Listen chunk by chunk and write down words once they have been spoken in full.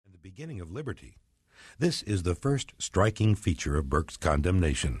beginning of liberty. This is the first striking feature of Burke's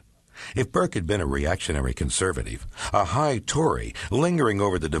condemnation. If Burke had been a reactionary conservative, a high Tory lingering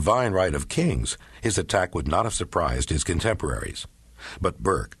over the divine right of kings, his attack would not have surprised his contemporaries. But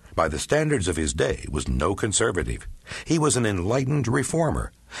Burke, by the standards of his day, was no conservative. He was an enlightened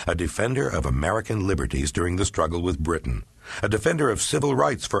reformer, a defender of American liberties during the struggle with Britain, a defender of civil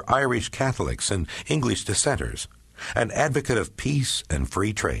rights for Irish Catholics and English dissenters, an advocate of peace and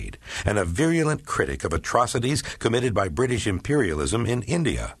free trade, and a virulent critic of atrocities committed by British imperialism in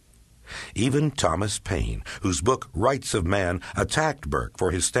India. Even Thomas Paine, whose book Rights of Man attacked Burke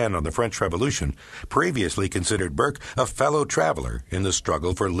for his stand on the French Revolution, previously considered Burke a fellow traveler in the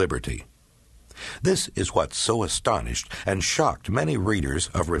struggle for liberty. This is what so astonished and shocked many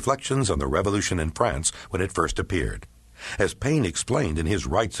readers of Reflections on the Revolution in France when it first appeared. As Paine explained in his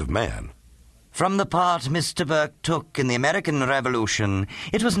Rights of Man, "From the part Mr. Burke took in the American Revolution,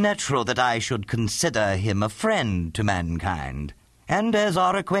 it was natural that I should consider him a friend to mankind. And as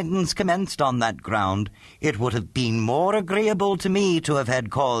our acquaintance commenced on that ground, it would have been more agreeable to me to have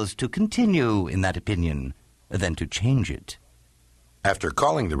had cause to continue in that opinion than to change it." After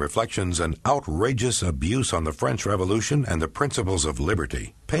calling the Reflections an outrageous abuse on the French Revolution and the principles of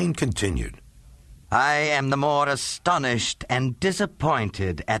liberty, Paine continued, "I am the more astonished and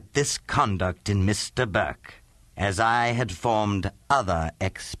disappointed at this conduct in Mr. Burke, as I had formed other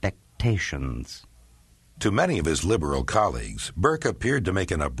expectations." To many of his liberal colleagues, Burke appeared to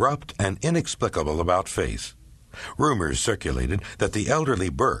make an abrupt and inexplicable about-face. Rumors circulated that the elderly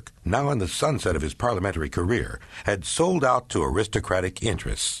Burke, now in the sunset of his parliamentary career, had sold out to aristocratic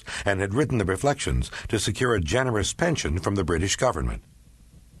interests and had written the Reflections to secure a generous pension from the British government.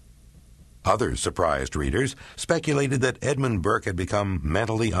 Other surprised readers speculated that Edmund Burke had become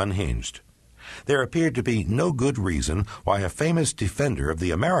mentally unhinged. There appeared to be no good reason why a famous defender of the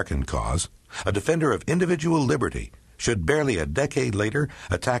American cause, a defender of individual liberty, should barely a decade later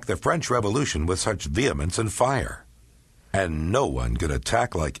attack the French Revolution with such vehemence and fire. And no one could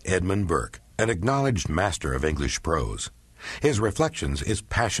attack like Edmund Burke, an acknowledged master of English prose. His Reflections is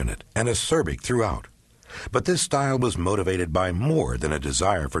passionate and acerbic throughout. But this style was motivated by more than a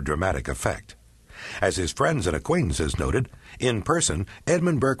desire for dramatic effect. As his friends and acquaintances noted, in person,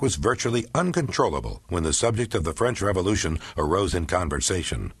 Edmund Burke was virtually uncontrollable when the subject of the French Revolution arose in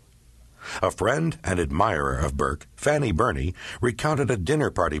conversation. A friend and admirer of Burke, Fanny Burney, recounted a dinner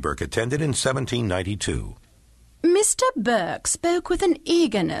party Burke attended in 1792. "Mr. Burke spoke with an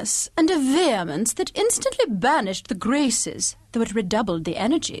eagerness and a vehemence that instantly banished the graces, though it redoubled the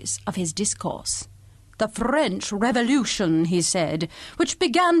energies, of his discourse. The French Revolution, he said, which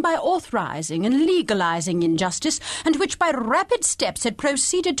began by authorizing and legalizing injustice, and which by rapid steps had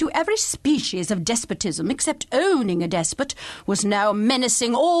proceeded to every species of despotism except owning a despot, was now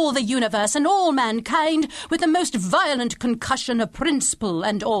menacing all the universe and all mankind with the most violent concussion of principle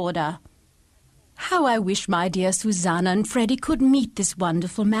and order. How I wish my dear Susanna and Freddie could meet this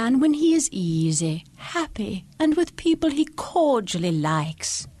wonderful man when he is easy, happy, and with people he cordially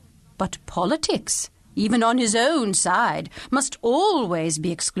likes. But politics, even on his own side, must always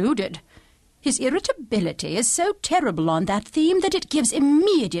be excluded. His irritability is so terrible on that theme that it gives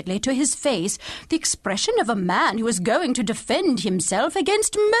immediately to his face the expression of a man who is going to defend himself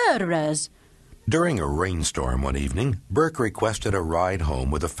against murderers." During a rainstorm one evening, Burke requested a ride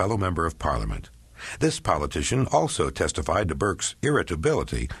home with a fellow member of Parliament. This politician also testified to Burke's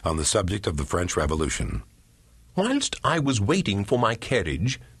irritability on the subject of the French Revolution. "Whilst I was waiting for my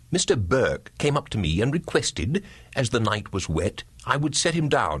carriage, Mr. Burke came up to me and requested, as the night was wet, I would set him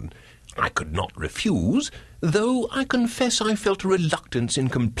down. I could not refuse, though I confess I felt a reluctance in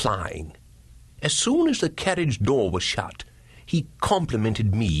complying. As soon as the carriage door was shut, he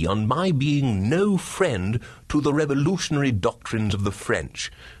complimented me on my being no friend to the revolutionary doctrines of the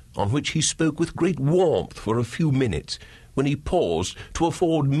French, on which he spoke with great warmth for a few minutes, when he paused to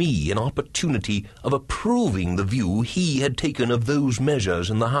afford me an opportunity of approving the view he had taken of those measures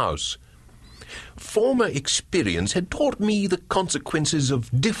in the House. Former experience had taught me the consequences of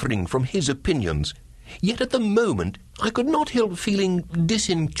differing from his opinions, yet at the moment I could not help feeling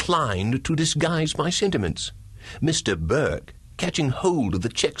disinclined to disguise my sentiments. Mr. Burke, catching hold of the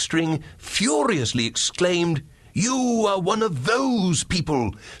check-string, furiously exclaimed, 'You are one of those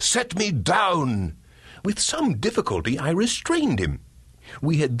people! Set me down!' With some difficulty I restrained him.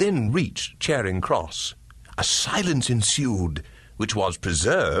 We had then reached Charing Cross. A silence ensued, which was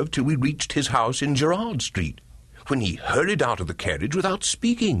preserved till we reached his house in Gerrard Street, when he hurried out of the carriage without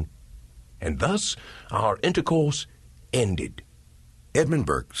speaking. And thus our intercourse ended." Edmund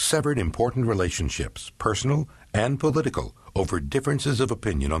Burke severed important relationships, personal and political, over differences of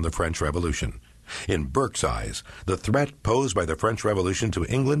opinion on the French Revolution. In Burke's eyes, the threat posed by the French Revolution to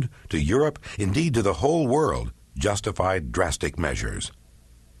England, to Europe, indeed to the whole world, justified drastic measures.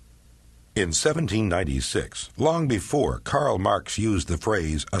 In 1796, long before Karl Marx used the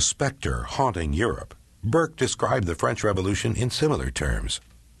phrase "a spectre haunting Europe," Burke described the French Revolution in similar terms.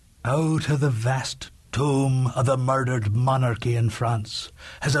 Out of the vast tomb of the murdered monarchy in France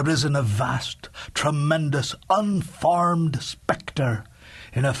has arisen a vast, tremendous, unformed spectre,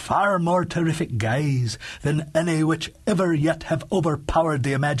 in a far more terrific guise than any which ever yet have overpowered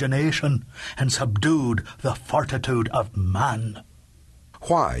the imagination and subdued the fortitude of man.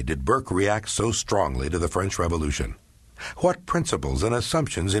 Why did Burke react so strongly to the French Revolution? What principles and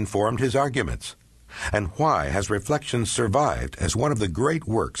assumptions informed his arguments? And why has Reflections survived as one of the great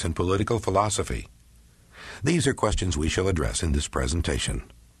works in political philosophy? These are questions we shall address in this presentation.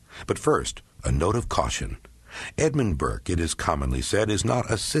 But first, a note of caution. Edmund Burke, it is commonly said, is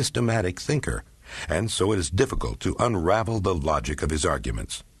not a systematic thinker, and so it is difficult to unravel the logic of his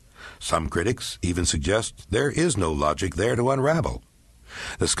arguments. Some critics even suggest there is no logic there to unravel.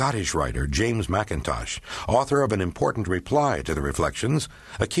 The Scottish writer James Mackintosh, author of an important reply to the Reflections,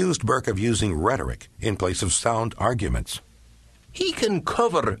 accused Burke of using rhetoric in place of sound arguments. He can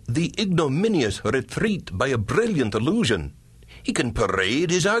cover the ignominious retreat by a brilliant allusion. He can parade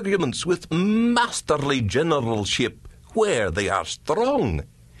his arguments with masterly generalship where they are strong.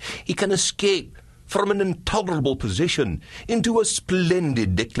 He can escape from an intolerable position into a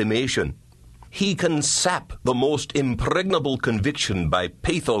splendid declamation. He can sap the most impregnable conviction by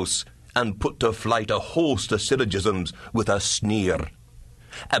pathos and put to flight a host of syllogisms with a sneer.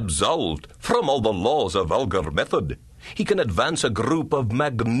 Absolved from all the laws of vulgar method, he can advance a group of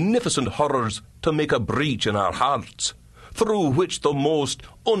magnificent horrors to make a breach in our hearts, through which the most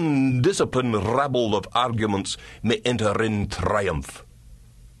undisciplined rabble of arguments may enter in triumph.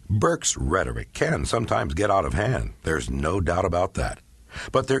 Burke's rhetoric can sometimes get out of hand, there's no doubt about that.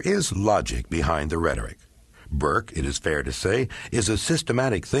 But there is logic behind the rhetoric. Burke, it is fair to say, is a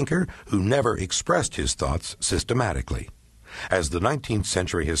systematic thinker who never expressed his thoughts systematically. As the 19th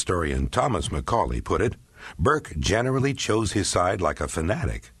century historian Thomas Macaulay put it, Burke generally chose his side like a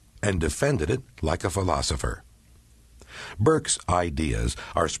fanatic and defended it like a philosopher. Burke's ideas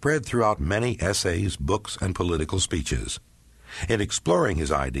are spread throughout many essays, books, and political speeches. In exploring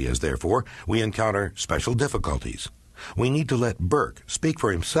his ideas, therefore, we encounter special difficulties. We need to let Burke speak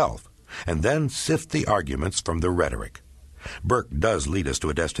for himself and then sift the arguments from the rhetoric. Burke does lead us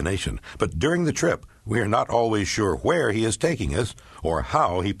to a destination, but during the trip, we are not always sure where he is taking us or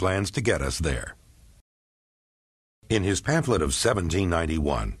how he plans to get us there. In his pamphlet of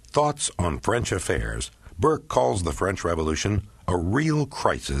 1791, Thoughts on French Affairs, Burke calls the French Revolution a real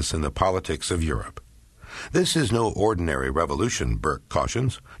crisis in the politics of Europe. This is no ordinary revolution, Burke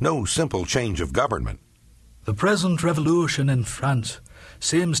cautions, no simple change of government. The present revolution in France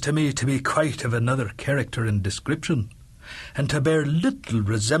seems to me to be quite of another character and description, and to bear little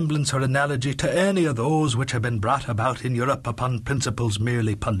resemblance or analogy to any of those which have been brought about in Europe upon principles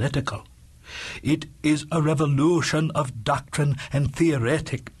merely political. It is a revolution of doctrine and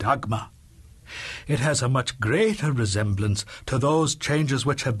theoretic dogma. It has a much greater resemblance to those changes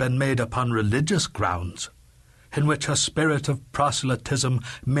which have been made upon religious grounds, in which a spirit of proselytism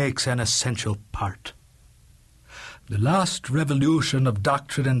makes an essential part. The last revolution of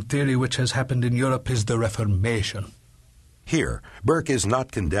doctrine and theory which has happened in Europe is the Reformation. Here, Burke is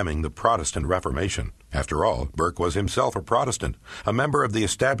not condemning the Protestant Reformation. After all, Burke was himself a Protestant, a member of the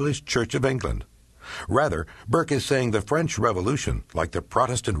established Church of England. Rather, Burke is saying the French Revolution, like the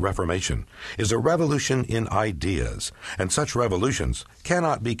Protestant Reformation, is a revolution in ideas, and such revolutions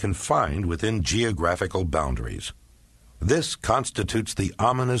cannot be confined within geographical boundaries. This constitutes the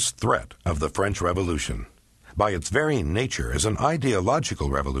ominous threat of the French Revolution. By its very nature as an ideological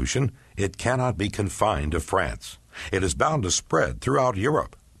revolution, it cannot be confined to France. It is bound to spread throughout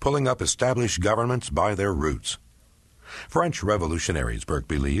Europe, pulling up established governments by their roots. French revolutionaries, Burke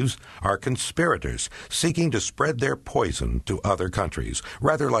believes, are conspirators seeking to spread their poison to other countries,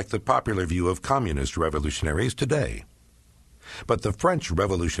 rather like the popular view of communist revolutionaries today. But the French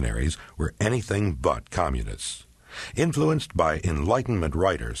revolutionaries were anything but communists. Influenced by Enlightenment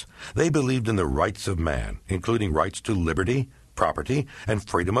writers, they believed in the rights of man, including rights to liberty, property, and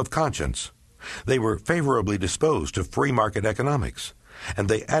freedom of conscience. They were favorably disposed to free market economics, and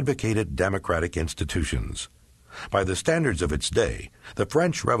they advocated democratic institutions. By the standards of its day, the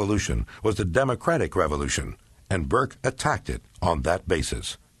French Revolution was a democratic revolution, and Burke attacked it on that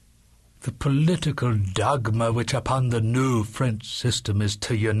basis. The political dogma which upon the new French system is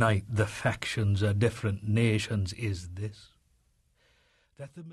to unite the factions of different nations is this: that the